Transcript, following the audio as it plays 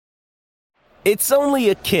It's only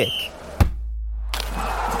a kick,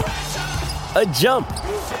 a jump,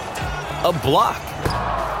 a block.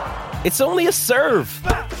 It's only a serve.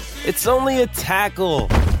 It's only a tackle,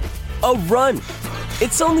 a run.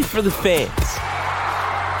 It's only for the fans.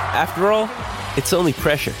 After all, it's only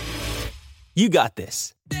pressure. You got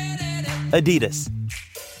this. Adidas.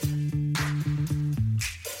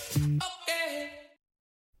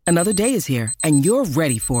 Another day is here, and you're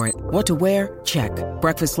ready for it. What to wear? Check.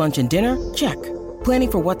 Breakfast, lunch, and dinner? Check.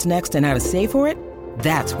 Planning for what's next and how to save for it?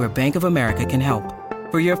 That's where Bank of America can help.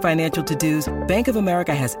 For your financial to-dos, Bank of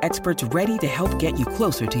America has experts ready to help get you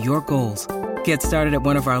closer to your goals. Get started at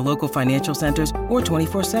one of our local financial centers or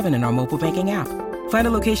 24/7 in our mobile banking app. Find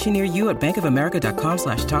a location near you at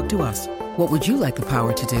bankofamerica.com/talktous. What would you like the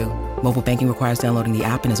power to do? Mobile banking requires downloading the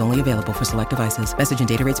app and is only available for select devices. Message and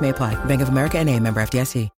data rates may apply. Bank of America N.A., member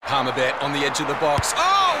FDIC. Palmerbet on the edge of the box.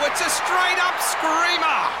 Oh, it's a straight-up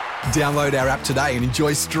screamer! Download our app today and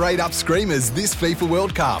enjoy straight-up screamers this FIFA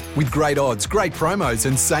World Cup with great odds, great promos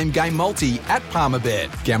and same-game multi at Palmerbet.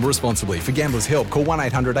 Gamble responsibly. For Gamblers' Help, call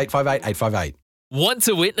 1-800-858-858. Want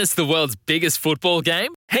to witness the world's biggest football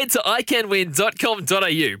game? Head to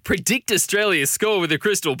iCanWin.com.au, predict Australia's score with a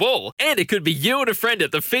crystal ball, and it could be you and a friend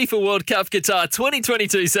at the FIFA World Cup Qatar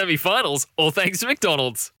 2022 semi-finals, all thanks to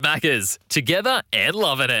McDonald's. Maccas, together and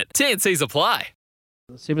loving it. TNCs apply.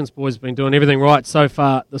 The Sevens boys have been doing everything right so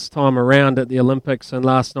far this time around at the Olympics, and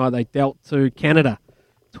last night they dealt to Canada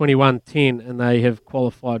 21-10, and they have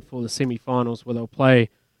qualified for the semi-finals where they'll play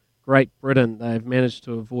Great Britain. They've managed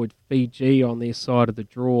to avoid Fiji on their side of the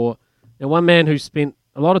draw. Now, one man who spent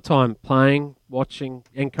a lot of time playing, watching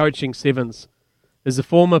and coaching Sevens is the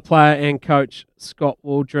former player and coach Scott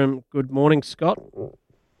Waldrum. Good morning, Scott.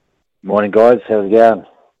 Morning, guys. How's it going?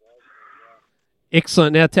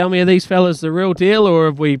 Excellent. Now, tell me, are these fellas the real deal, or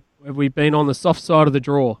have we been on the soft side of the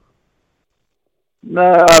draw?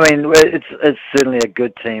 No, I mean it's certainly a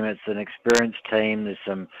good team. It's an experienced team. There's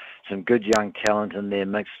some good young talent in there,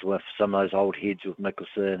 mixed with some of those old heads with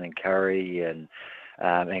Mickelson and Curry and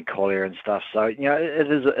Collier and stuff. So it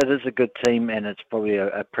is a good team, and it's probably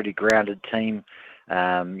a pretty grounded team.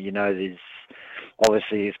 There's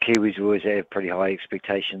obviously as Kiwis we always have pretty high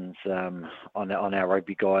expectations on our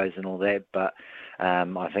rugby guys and all that, but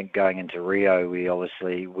I think going into Rio we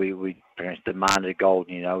pretty much demanded gold.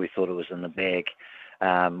 We thought it was in the bag.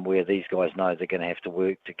 Where these guys know they're going to have to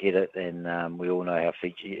work to get it, and we all know how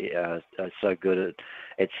Fiji are so good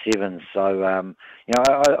at sevens. So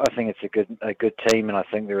I think it's a good team, and I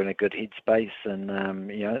think they're in a good headspace, and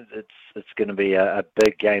it's going to be a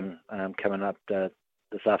big game coming up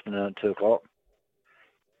this afternoon at 2:00.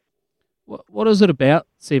 What is it about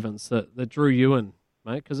sevens that drew you in,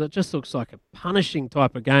 mate? Because it just looks like a punishing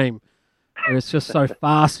type of game, where it's just so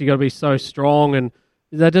fast. You got to be so strong, and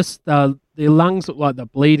they're just their lungs look like they're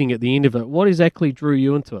bleeding at the end of it. What exactly drew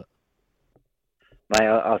you into it? Mate,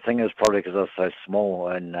 I think it was probably because I was so small,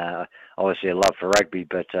 and obviously a love for rugby,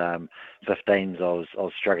 but 15s I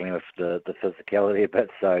was struggling with the physicality a bit,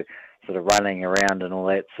 so sort of running around and all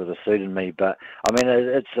that sort of suited me. But I mean,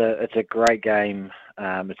 it's a great game.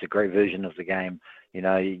 It's a great version of the game.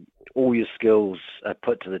 All your skills are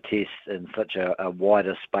put to the test in such a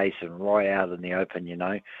wider space and right out in the open. You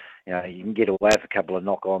can get away with a couple of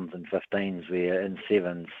knock-ons in 15s, where in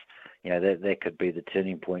sevens, that could be the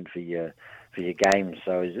turning point for your game.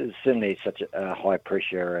 So it's certainly such a high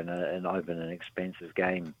pressure and an open and expensive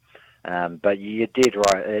game. But you did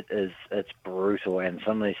right. It's brutal, and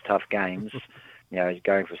some of these tough games,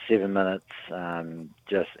 going for 7 minutes,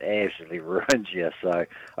 just absolutely ruins you. So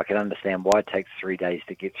I can understand why it takes 3 days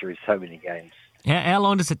to get through so many games. How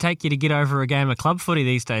long does it take you to get over a game of club footy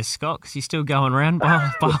these days, Scott? Because you're still going around by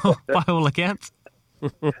all accounts.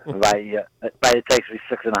 Mate, it takes me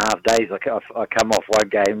 6.5 days. I come off one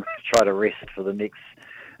game, try to rest for the next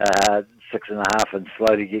 6.5, and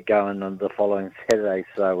slowly get going on the following Saturday.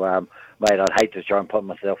 So, mate, I'd hate to try and put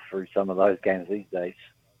myself through some of those games these days.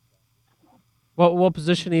 What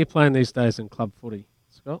position are you playing these days in club footy,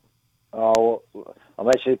 Scott? Oh, I'm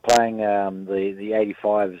actually playing the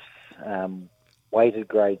 85s weighted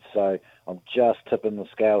grade, so I'm just tipping the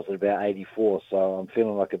scales at about 84. So I'm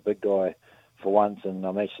feeling like a big guy for once, and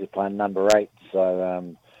I'm actually playing number 8.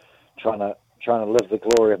 So trying to live the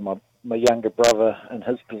glory of my younger brother in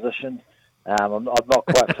his position. I'm not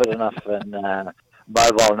quite fit enough and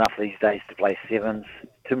mobile enough these days to play sevens.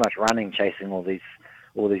 Too much running, chasing all these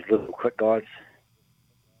little quick guys.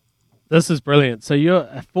 This is brilliant. So you're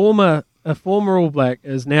a former All Black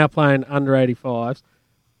is now playing under 85s,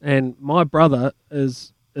 and my brother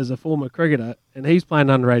is a former cricketer and he's playing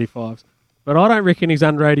under 85s. But I don't reckon he's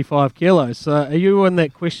under 85 kilos. So are you in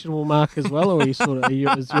that questionable mark as well, or is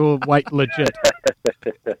your weight legit?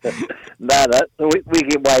 No. We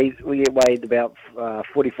get weighed about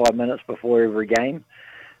 45 minutes before every game.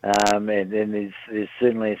 And then there's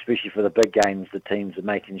certainly, especially for the big games, the teams are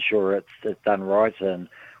making sure it's done right. And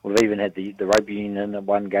we've even had the rugby union in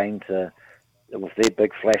one game with their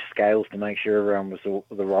big flash scales to make sure everyone was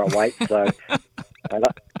the right weight. So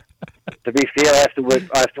to be fair, I have to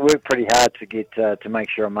work pretty hard to get to make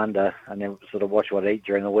sure I'm under, and then sort of watch what I eat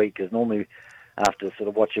during the week. Because normally, after sort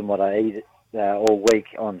of watching what I eat all week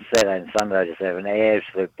on Saturday and Sunday, I just have an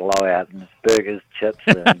absolute blowout, and it's burgers, chips,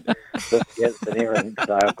 and biscuits and everything.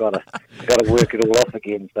 So I've got to work it all off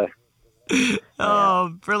again. So.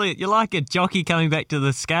 Oh, brilliant. You're like a jockey coming back to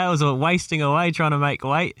the scales or wasting away trying to make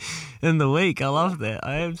weight in the week. I love that.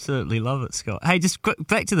 I absolutely love it, Scott. Hey, just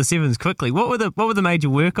back to the Sevens quickly. What were the major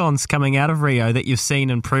work-ons coming out of Rio that you've seen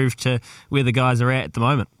improved to where the guys are at the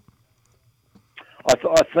moment?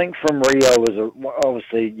 I think from Rio was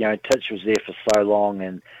obviously, Titch was there for so long,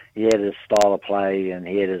 and he had his style of play, and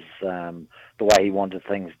he had his the way he wanted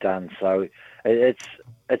things done. So it's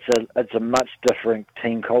a much different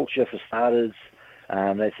team culture for starters.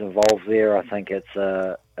 That's involved there. I think it's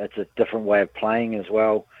a different way of playing as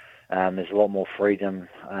well. There's a lot more freedom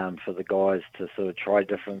for the guys to sort of try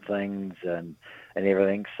different things and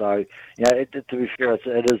everything. So to be fair,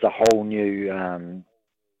 it is a whole new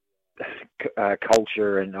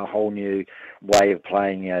culture and a whole new way of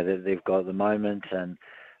playing that they've got at the moment, and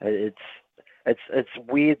it's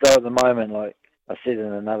weird though at the moment. Like I said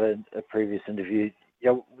in a previous interview,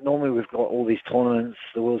 normally we've got all these tournaments,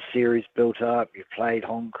 the World Series built up. You've played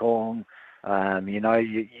Hong Kong,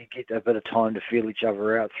 you get a bit of time to feel each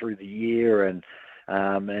other out through the year and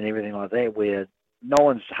everything like that. Where no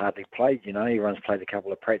one's hardly played. Everyone's played a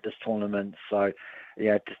couple of practice tournaments, so.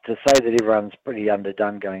 To say that everyone's pretty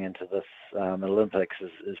underdone going into this Olympics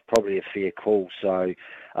is probably a fair call. So,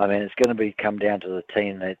 I mean, it's going to come down to the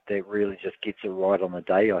team that really just gets it right on the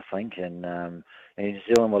day, I think. And New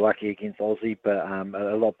Zealand were lucky against Aussie, but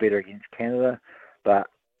a lot better against Canada. But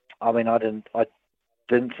I mean, I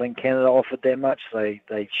didn't think Canada offered that much.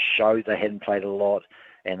 They showed they hadn't played a lot,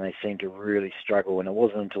 and they seemed to really struggle. And it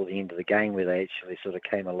wasn't until the end of the game where they actually sort of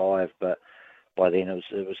came alive, but. By then it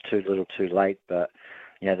was too little, too late. But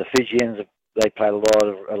the Fijians, they played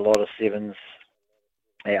a lot of sevens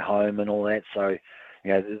at home and all that. So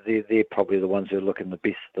they're probably the ones who are looking the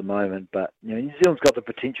best at the moment. But New Zealand's got the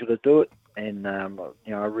potential to do it, and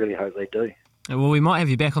I really hope they do. Well, we might have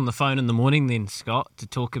you back on the phone in the morning then, Scott, to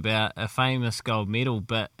talk about a famous gold medal.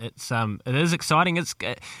 But it is exciting. Is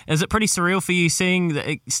it pretty surreal for you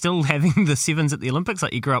still having the sevens at the Olympics?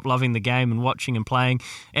 Like you grew up loving the game and watching and playing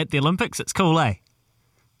at the Olympics. It's cool, eh?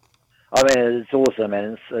 I mean, it's awesome,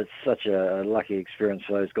 man. It's such a lucky experience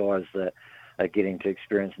for those guys that are getting to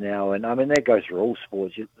experience now. And I mean, that goes for all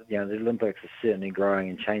sports. The Olympics are certainly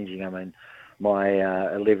growing and changing. I mean, my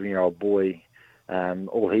 11-year-old boy.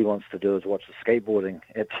 All he wants to do is watch the skateboarding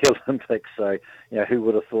at the Olympics. So, who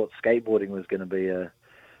would have thought skateboarding was going to be an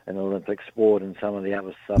Olympic sport, and some of the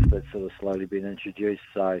other stuff that's sort of slowly been introduced.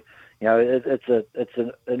 So, it's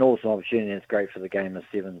an awesome opportunity. It's great for the game of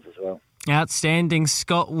sevens as well. Outstanding.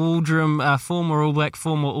 Scott Waldrum, former All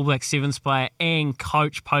Black Sevens player and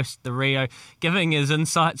coach post the Rio, giving his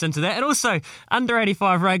insights into that. And also, under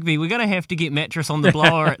 85 rugby, we're going to have to get Mattress on the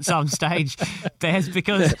blower at some stage, Baz,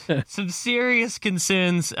 because some serious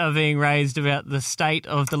concerns are being raised about the state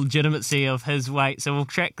of the legitimacy of his weight. So we'll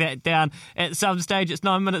track that down at some stage. It's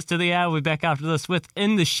 9 minutes to the hour. We're back after this with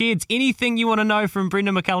In the Sheds. Anything you want to know from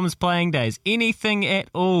Brendan McCullum's playing days? Anything at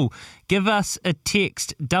all? Give us a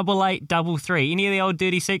text, 8833. Any of the old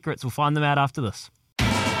dirty secrets, we'll find them out after this.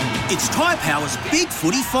 It's Tyre Power's Big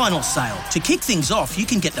Footy Final Sale. To kick things off, you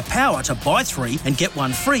can get the power to buy 3 and get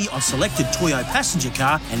 1 free on selected Toyo passenger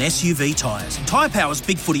car and SUV tyres. Tyre Power's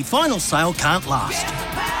Big Footy Final Sale can't last.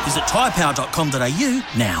 Visit tyrepower.com.au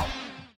now.